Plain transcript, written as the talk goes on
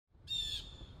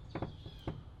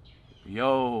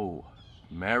Yo,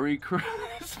 Merry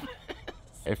Christmas.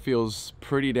 It feels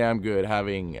pretty damn good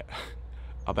having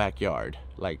a backyard,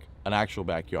 like an actual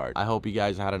backyard. I hope you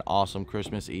guys had an awesome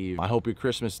Christmas Eve. I hope your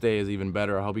Christmas Day is even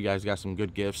better. I hope you guys got some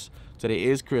good gifts. Today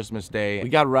is Christmas Day. We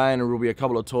got Ryan and Ruby a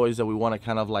couple of toys that we want to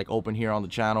kind of like open here on the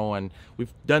channel, and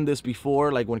we've done this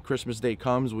before. Like when Christmas Day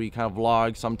comes, we kind of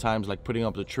vlog sometimes, like putting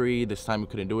up the tree. This time we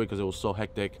couldn't do it because it was so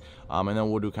hectic, and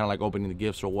then we'll do kind of like opening the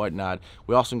gifts or whatnot.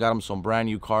 We also got them some brand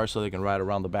new cars so they can ride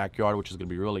around the backyard, which is gonna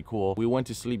be really cool. We went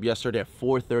to sleep yesterday at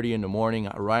 4:30 in the morning.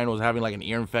 Ryan was having like an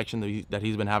ear infection that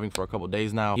he's been having for a couple of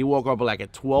days now. He woke up like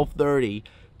at 12:30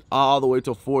 all the way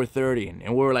till 4:30,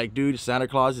 and we were like, dude, Santa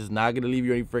Claus is not gonna leave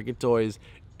you any freaking toys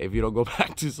if you don't go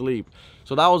back to sleep.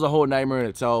 So that was a whole nightmare in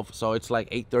itself. So it's like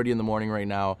 8:30 in the morning right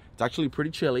now. It's actually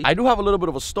pretty chilly. I do have a little bit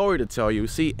of a story to tell you.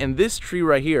 See, in this tree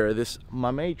right here, this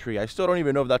mamey tree, I still don't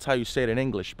even know if that's how you say it in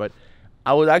English, but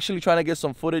I was actually trying to get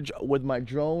some footage with my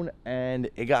drone and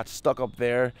it got stuck up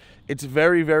there. It's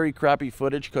very, very crappy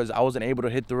footage because I wasn't able to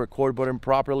hit the record button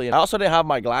properly. And I also didn't have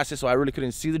my glasses, so I really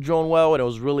couldn't see the drone well, and it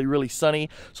was really, really sunny.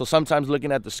 So sometimes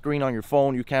looking at the screen on your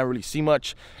phone, you can't really see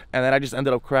much. And then I just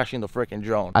ended up crashing the freaking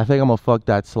drone. I think I'm gonna fuck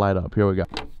that slide up. Here we go.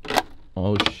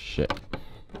 Oh shit.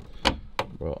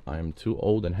 Bro, I am too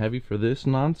old and heavy for this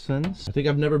nonsense. I think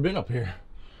I've never been up here.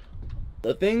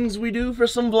 The things we do for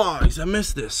some vlogs. I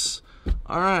miss this.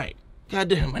 All right,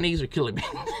 goddamn, my knees are killing me.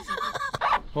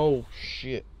 Oh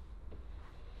shit.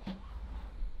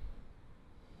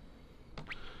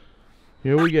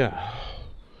 Here we go.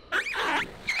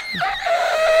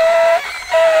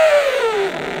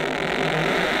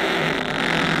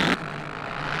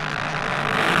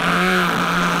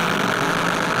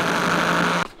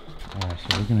 Alright,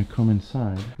 so we're gonna come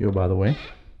inside. Yo, by the way,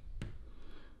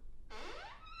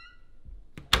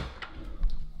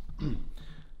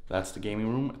 that's the gaming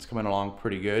room. It's coming along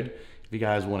pretty good. If you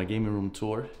guys want a gaming room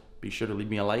tour, be sure to leave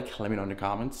me a like. Let me know in the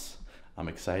comments. I'm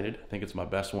excited. I think it's my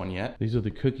best one yet. These are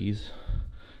the cookies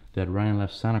that Ryan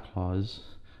left Santa Claus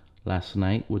last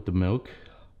night with the milk,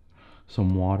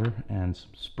 some water, and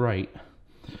some Sprite.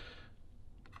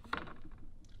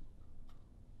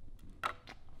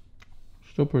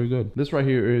 Still pretty good. This right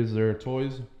here is their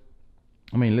toys.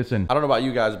 I mean, listen, I don't know about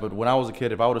you guys, but when I was a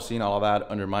kid, if I would have seen all of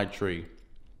that under my tree,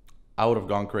 I would have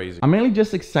gone crazy. I'm mainly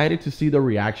just excited to see the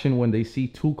reaction when they see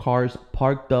two cars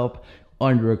parked up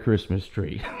under a Christmas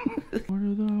tree. What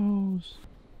are those?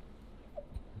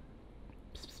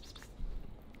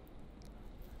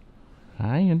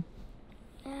 Ryan.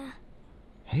 Yeah.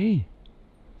 Hey.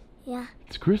 Yeah.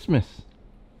 It's Christmas.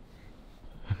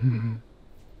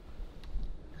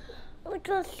 Let's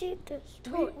go see this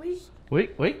toy.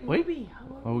 Wait. Ruby,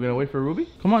 Are we gonna wait for Ruby?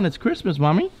 Come on, it's Christmas,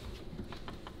 mommy.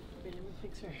 Let me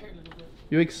fix her hair a little bit.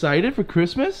 You excited for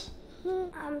Christmas?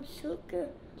 I'm super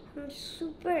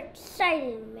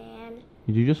excited, man.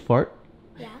 Did you just fart?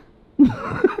 Yeah. I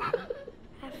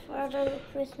farted on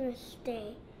Christmas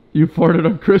Day. You farted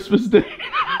on Christmas Day?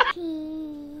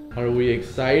 Are we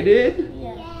excited?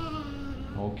 Yeah.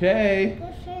 Okay.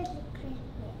 Good for the Christmas.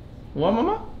 What,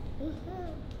 mama?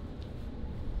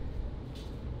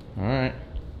 All right.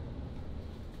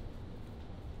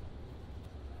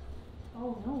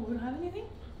 Oh no, we don't have anything?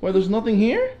 Wait, there's nothing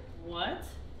here? What?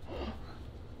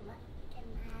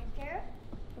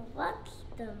 What's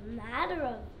the matter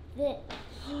of this?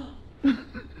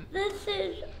 This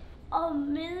is a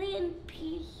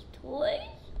million-piece toy?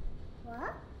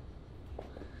 What?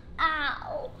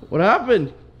 Ow. What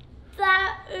happened?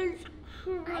 That is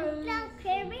crazy. I'm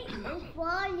carrying and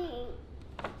falling.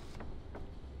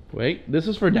 Wait, this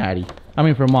is for daddy. I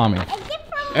mean for mommy.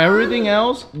 Everything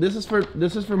else, this is for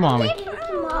mommy. It's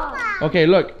for Mom. Okay,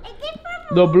 look.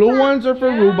 The blue ones are for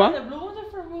Ruba. The blue ones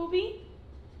are for Ruby.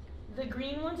 The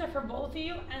green ones are for both of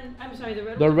you, and I'm sorry, the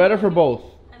red. The red are for both.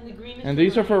 And the green is And for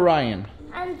these are for Ryan.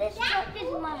 And this truck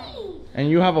is mine. And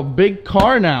you have a big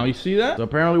car now, you see that? So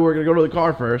apparently we're gonna go to the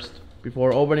car first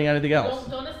before opening anything else.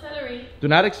 Don't accelerate. Do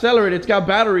not accelerate, it's got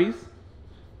batteries.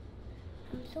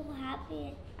 I'm so happy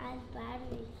it has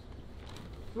batteries.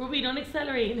 Ruby, don't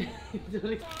accelerate.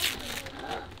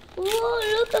 Ooh,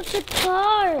 look at the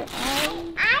car.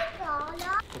 I got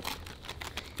it.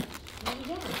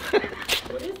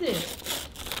 What is this?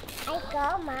 I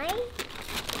got mine.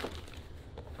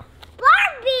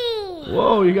 Barbie!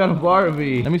 Whoa, you got a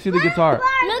Barbie. Let me see the guitar.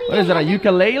 Look, What is that, a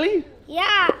ukulele?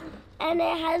 Yeah, and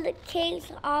it has a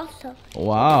case also.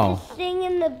 Wow. Sing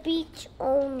in the beach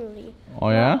only. Oh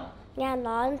yeah? Yeah,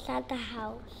 not inside the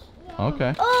house.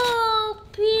 Okay. Oh,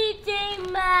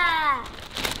 PJ Masks!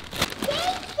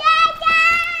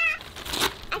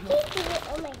 I can do it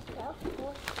on myself.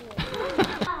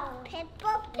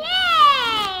 Peppa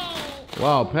Pig!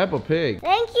 Wow, Peppa Pig.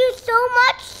 Thank you so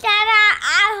much, Santa.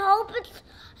 I hope it's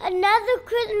another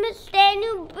Christmas day and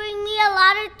you bring me a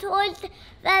lot of toys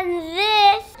than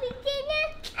this.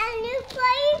 And you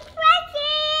play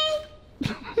presents.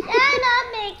 Santa,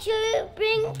 make sure you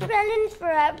bring presents for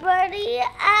everybody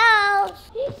else.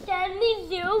 He sent me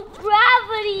 0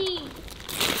 gravity.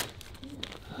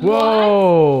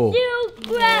 Whoa. 0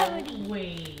 gravity.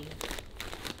 Wait.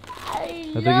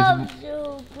 I love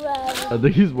 0 gravity. I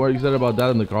think he's more excited about that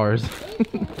than the cars.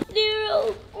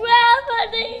 0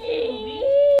 gravity.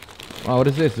 Oh, what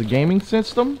is this? A gaming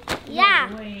system?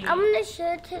 Yeah, Wait. I'm gonna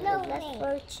show it to the less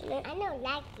fortunate. I don't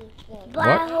like these things. But What?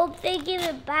 I hope they give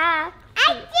it back.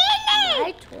 I didn't!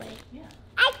 My toy. Yeah.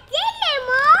 I didn't,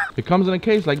 Mom! It comes in a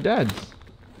case like Dad's.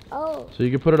 Oh, So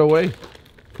you can put it away.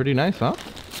 Pretty nice, huh?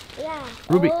 yeah.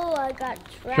 Ruby, Oh, I got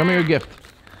tracks. Show me your gift.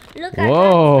 Look,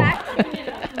 Whoa. I got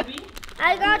tracks.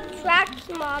 I got tracks,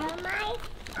 Mom.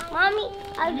 Mommy,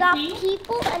 I got see?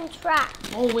 people and tracks.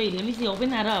 Oh wait, let me see. Open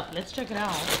that up. Let's check it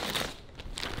out.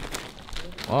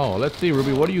 Oh, let's see,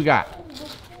 Ruby. What do you got?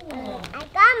 I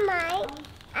got mine.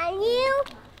 A new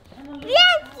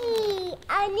Yankee.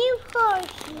 A new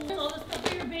horsey. All the stuff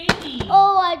for your baby.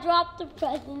 Oh, I dropped the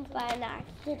present by an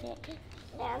accident.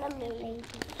 And I'm moving.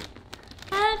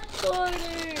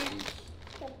 Headquarters.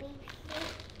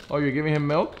 Oh, you're giving him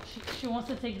milk? She wants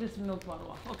to take this milk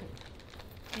bottle off. Okay.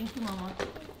 Thank you, Mama.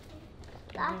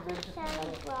 That's what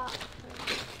Santa brought.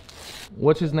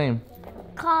 What's his name?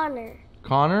 Connor.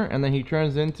 Connor, and then he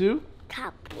turns into?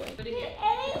 Cupwood.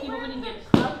 Keep opening gifts.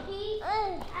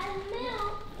 And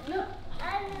milk. Look.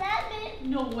 And lemon.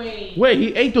 No way. Wait,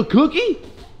 he ate the cookie?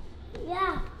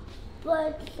 Yeah.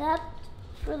 But except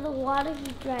for the water he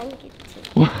drank it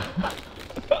to.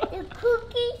 The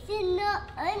cookies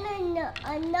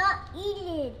are not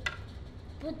eaten.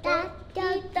 But don't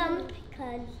eat them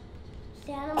because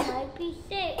Santa might be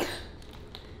sick.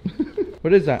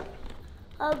 What is that?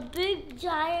 A big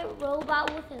giant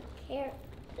robot with a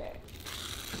character.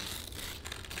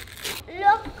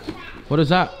 Look, What is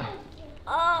that?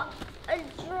 a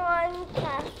drawing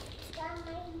test.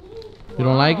 You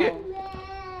don't like it?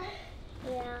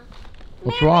 Yeah.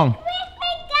 What's wrong?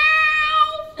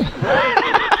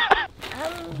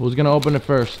 Who's gonna open it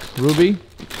first? Ruby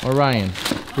or Ryan?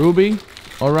 Ruby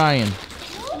or Ryan?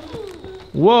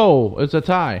 Whoa, it's a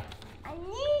tie.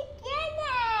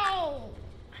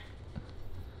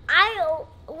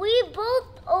 We both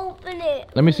open it.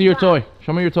 Let me see your toy.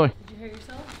 Show me your toy. Did you hurt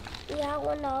yourself? Yeah,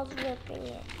 when I was ripping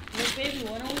it. Look, baby,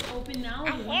 why don't we open now? I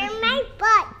hurt my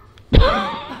butt.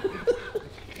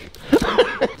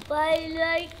 But I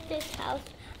like this house.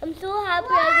 I'm so happy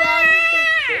I got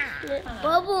it for Christmas.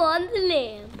 Bubble on the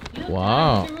lamp. You look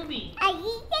Wow. nice, Ruby. I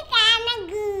eat the kind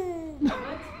of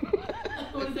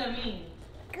What does that mean?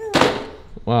 good.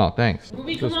 Wow, thanks.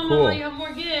 Ruby, This come is on, cool. Mama. You have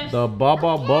more gifts. The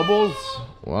Bubba Bubbles?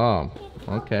 Wow.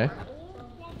 Okay.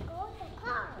 Oh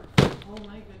my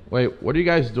goodness. Wait, what are you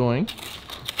guys doing?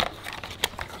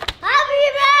 Happy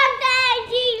birthday,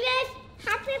 Jesus!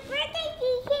 Happy birthday,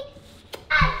 Jesus!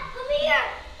 Ah, come here!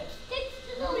 It sticks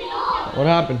to the wall. What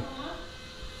happened?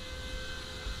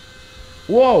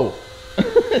 Whoa! Do you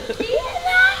hear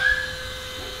that?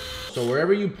 So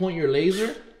wherever you point your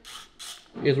laser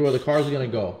is where the car's gonna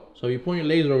go. So if you point your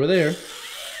laser over there,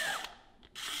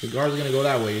 the car's gonna go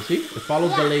that way, you see? It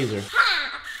follows the laser.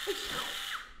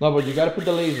 No, but you gotta put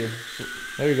the laser.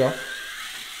 There you go.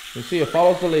 You see, it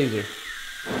follows the laser.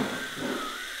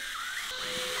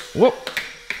 Whoop!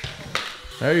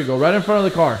 There you go, right in front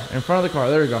of the car. In front of the car,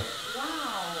 there you go.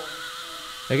 Wow.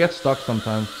 It gets stuck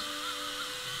sometimes.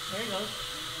 There it goes.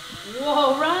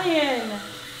 Whoa, Ryan.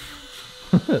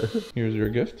 Here's your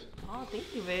gift. Oh, thank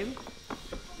you, babe.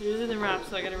 Yours isn't wrapped,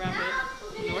 so I gotta wrap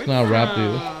it. Yours? It's not wrapped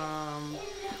either.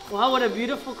 Wow, what a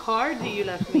beautiful card that you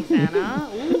left me, Santa.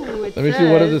 Ooh, it Let me see,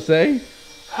 what does it say?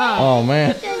 Huh. Oh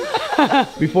man.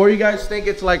 Before you guys think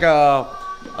it's like a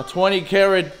 20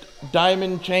 karat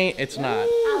diamond chain, it's not.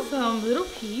 Some little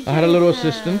PJ I had a little pants.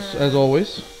 assistance, as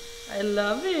always. I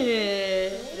love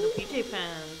it. Little PJ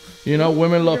pants. You know,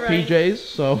 women love You're right. PJs,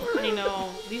 so I know.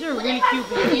 These are really cute.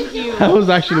 Thank you. I was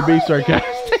actually being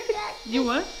sarcastic. You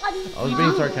what? I was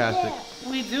being sarcastic.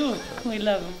 We do. We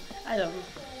love them. I love them.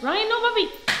 Ryan, no puppy.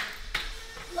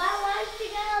 Why don't you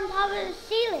get on top of the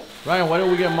ceiling? Ryan, why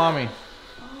did we get mommy?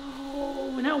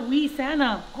 Oh, not we,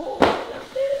 Santa. Oh, I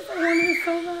love this. I wanted it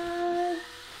so bad.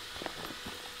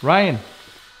 Ryan.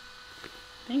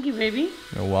 Thank you, baby.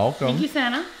 You're welcome. Thank you,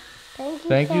 Santa.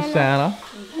 Thank you, Santa.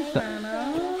 Thank you,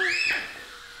 Santa.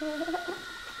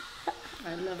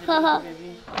 I love it,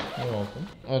 baby. You're welcome.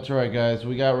 That's right, guys.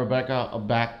 We got Rebecca a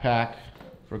backpack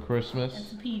for Christmas. And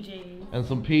some PJs. And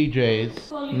some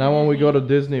PJs. Now when we go to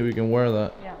Disney, we can wear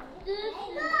that. Yeah.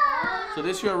 So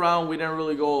this year around, we didn't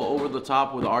really go over the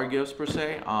top with our gifts per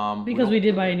se. Because we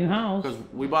did buy a new house. Because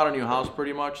we bought a new house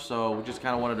pretty much, so we just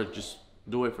kind of wanted to just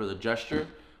do it for the gesture.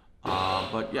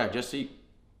 But yeah, just see.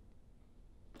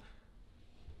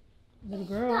 Little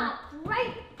girl. Stop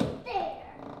right there.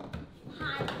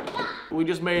 We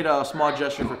just made a small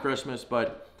gesture for Christmas,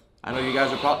 but I know you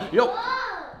guys are probably. Yo!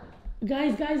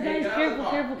 Guys,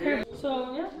 careful.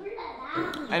 So,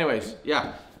 yeah. Anyways,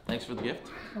 yeah. Thanks for the gift.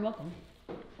 You're welcome.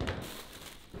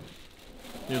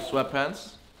 New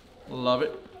sweatpants. Love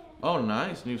it. Oh,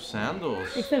 nice. New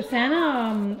sandals. Except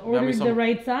Santa ordered the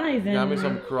right size. And got me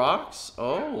some Crocs.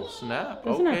 Oh, snap.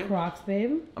 those are not Crocs,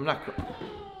 babe. I'm not.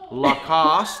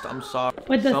 Lacoste. I'm sorry.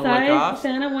 But the some size Lacoste.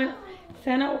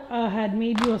 Santa had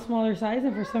made you a smaller size,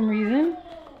 and for some reason.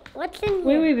 What's in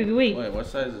here? Wait, baby, wait. Wait, what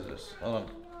size is this? Hold on.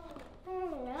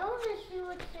 I want to see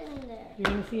what's in there. You're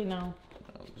gonna see it now.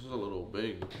 Oh, this is a little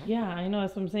big. Yeah, I know.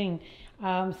 That's what I'm saying.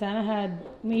 Santa had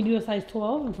made you a size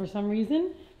 12, and for some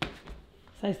reason,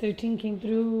 size 13 came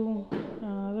through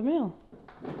the mail.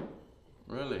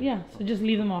 Really? Yeah, so just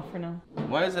leave them off for now.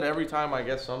 Why is it every time I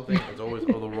get something, it's always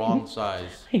the wrong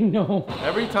size? I know.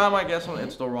 Every time I get something,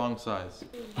 it's the wrong size.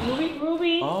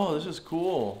 Ruby. Oh, this is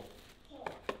cool.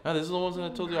 Yeah, this is the ones that I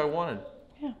told you I wanted.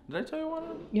 Yeah. Did I tell you I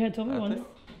wanted? You had told me I once. think.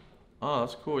 Oh,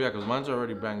 that's cool. Yeah, because mine's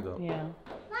already banged up. Yeah.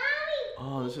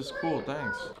 Oh, this is cool.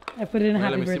 Thanks. I put it in a Wait,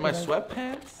 happy let me see birthday my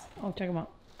bag. sweatpants. Oh, check them out.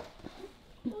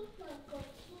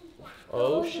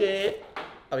 Oh, shit.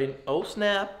 Oh,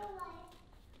 snap.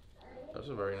 Those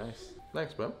are very nice.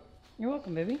 Thanks, bro. You're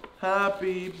welcome, baby.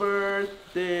 Happy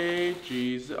birthday,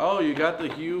 Jesus. Oh, you got the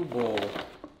Hue bowl.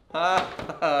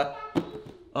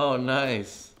 Oh,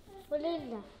 nice. What is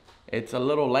that? It's a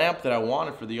little lamp that I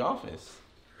wanted for the office.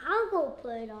 I'll go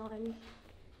put it on.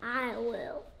 I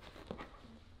will.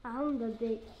 I'm the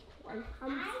big one.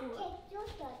 I'm full.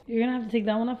 You're gonna have to take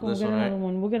that one off, and we'll This get one, another right?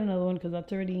 one. We'll get another one because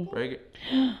that's already. Break it.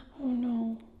 Oh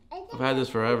no. I've had this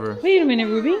forever. Wait a minute,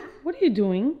 Ruby. What are you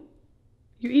doing?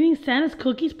 You're eating Santa's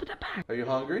cookies? Put that back. Are you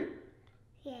hungry?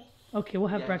 Yes. Okay, we'll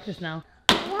have breakfast now.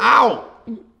 Ow!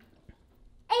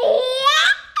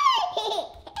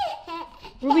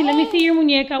 Ruby, let me see your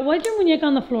muñeca. Why's your muñeca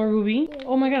on the floor, Ruby?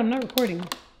 Oh my god, I'm not recording.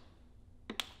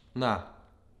 Nah.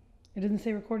 It doesn't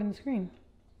say record on the screen.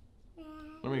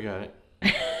 Let me get it.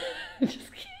 Just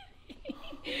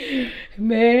kidding.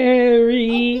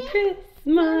 Merry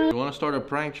Christmas. You want to start a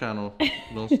prank channel?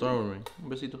 Don't start with me. Un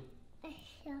besito.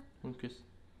 Un kiss.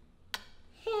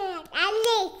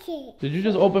 I like it. Did you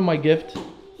just open my gift?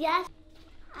 Yes,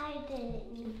 I did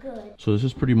it. Good. So this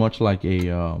is pretty much like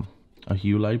a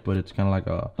Hue light, but it's kind of like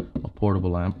a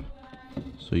portable lamp.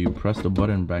 So you press the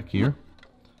button back here.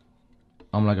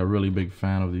 I'm like a really big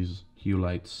fan of these Hue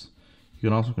lights. You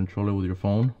can also control it with your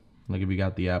phone, like if you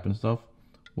got the app and stuff,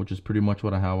 which is pretty much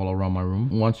what I have all around my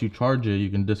room. Once you charge it, you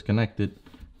can disconnect it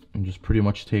and just pretty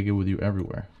much take it with you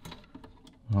everywhere.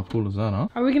 How cool is that, huh?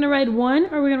 Are we gonna ride one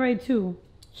or are we gonna ride two?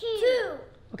 Two.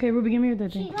 Okay, Ruby, give me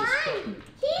that thing. 1, 2, 3,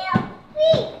 go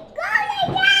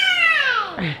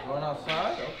again! Going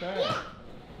outside? Okay.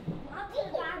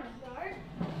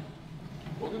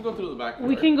 We can go through the back door.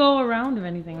 We can go around if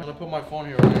anything. I'm gonna put my phone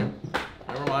here, right?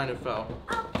 Never mind, it fell.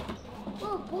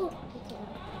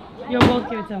 You'll both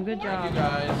give it to him. Good Thank you,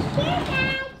 job.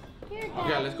 guys.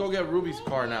 Okay, let's go get Ruby's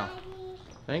car now.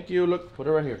 Thank you. Look, put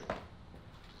it right here.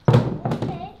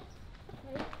 Okay.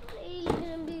 He's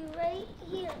gonna be right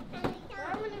here.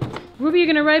 Ruby, you're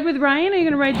gonna ride with Ryan or you're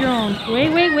gonna ride your own?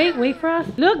 Wait for us.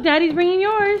 Look, Daddy's bringing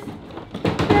yours.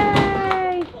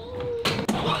 Yay!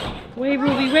 Wait,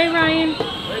 Ruby. Wait, Ryan.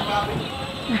 Wait,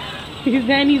 Bobby.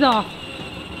 Then he's off.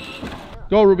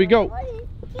 Go, Ruby, go.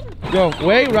 Go.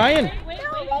 Wait, Ryan.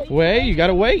 Wait, you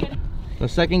gotta wait. The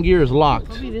second gear is locked.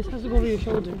 Ruby, this has to go over your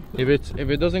shoulder. If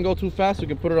it doesn't go too fast, we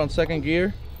can put it on second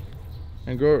gear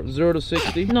and go 0 to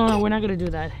 60. No, we're not gonna do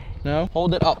that. No.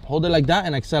 Hold it up. Hold it like that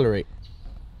and accelerate.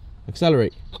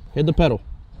 Accelerate. Hit the pedal.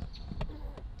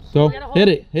 Go. Hit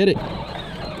it. Hit it.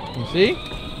 You see?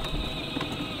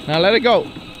 Now let it go.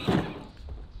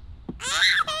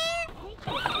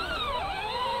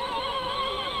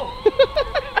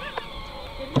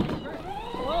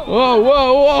 Whoa,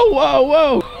 whoa, whoa, whoa,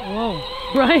 whoa. Whoa.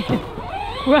 Ryan.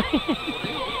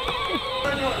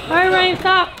 All right, Ryan,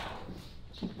 stop.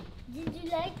 Did you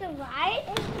like the ride?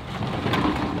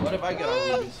 What if I get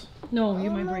on Ruby's? No, you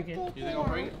might break it. You think I'll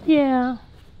break it? Yeah.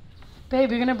 Babe,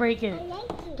 you're gonna break it. I like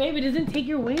it. Babe, it doesn't take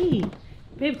your weight.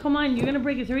 Babe, come on, you're gonna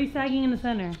break it. It's already sagging in the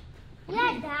center.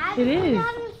 Yeah, Dad. It is. It's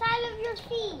on the side of your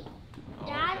feet.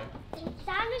 Dad, it's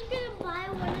on the Santa's gonna buy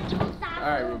one of those. All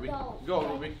right, Ruby. Go,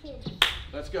 Ruby.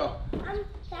 Let's go. Santa's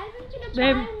gonna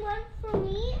Babe. buy one for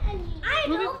me and I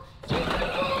Ruby. know.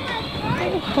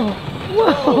 Santa's gonna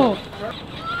Whoa.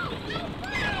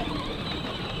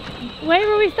 Wait,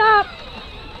 Ruby, stop.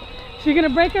 She's gonna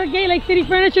break our gate like City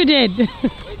Furniture did.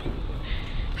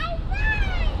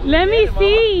 Let me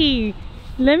see.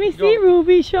 Let me see,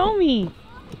 Ruby. Show me.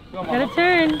 Go, Gotta Mama.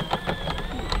 turn.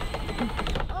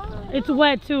 It's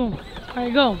wet too. All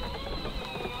right, go.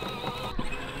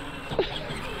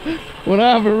 What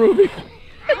happened, Ruby?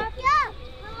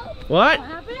 What?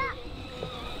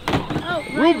 Oh,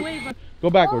 Ruby. wait. Go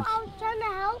backwards. I was trying to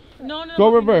help. No.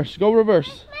 Go reverse. Go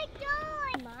reverse. My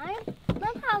God. Mine?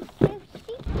 Look how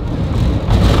sexy.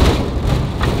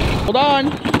 Hold on.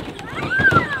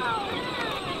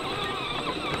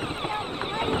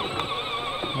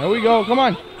 There we go. Come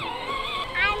on.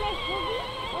 I'm a Ruby,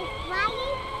 a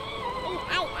flying, and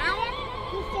I am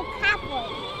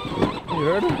a You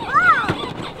heard him?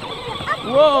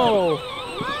 Whoa! Whoa!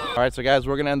 All right, so guys,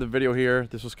 we're gonna end the video here.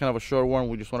 This was kind of a short one.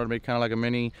 We just wanted to make kind of like a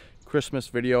mini Christmas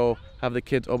video, have the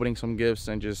kids opening some gifts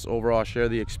and just overall share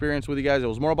the experience with you guys. It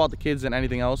was more about the kids than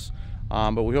anything else,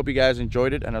 but we hope you guys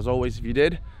enjoyed it. And as always, if you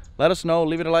did, let us know,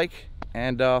 leave it a like,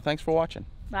 and thanks for watching.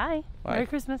 Bye. Bye. Merry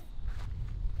Christmas.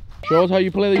 Show us how you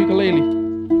play the ukulele.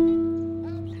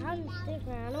 I'm kind of different.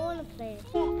 I don't want to play it.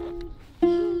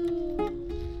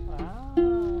 Wow.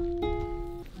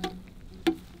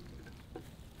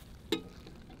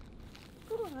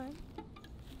 Come on.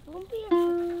 Don't be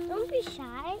shy. Don't be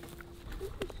shy.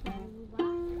 Bye.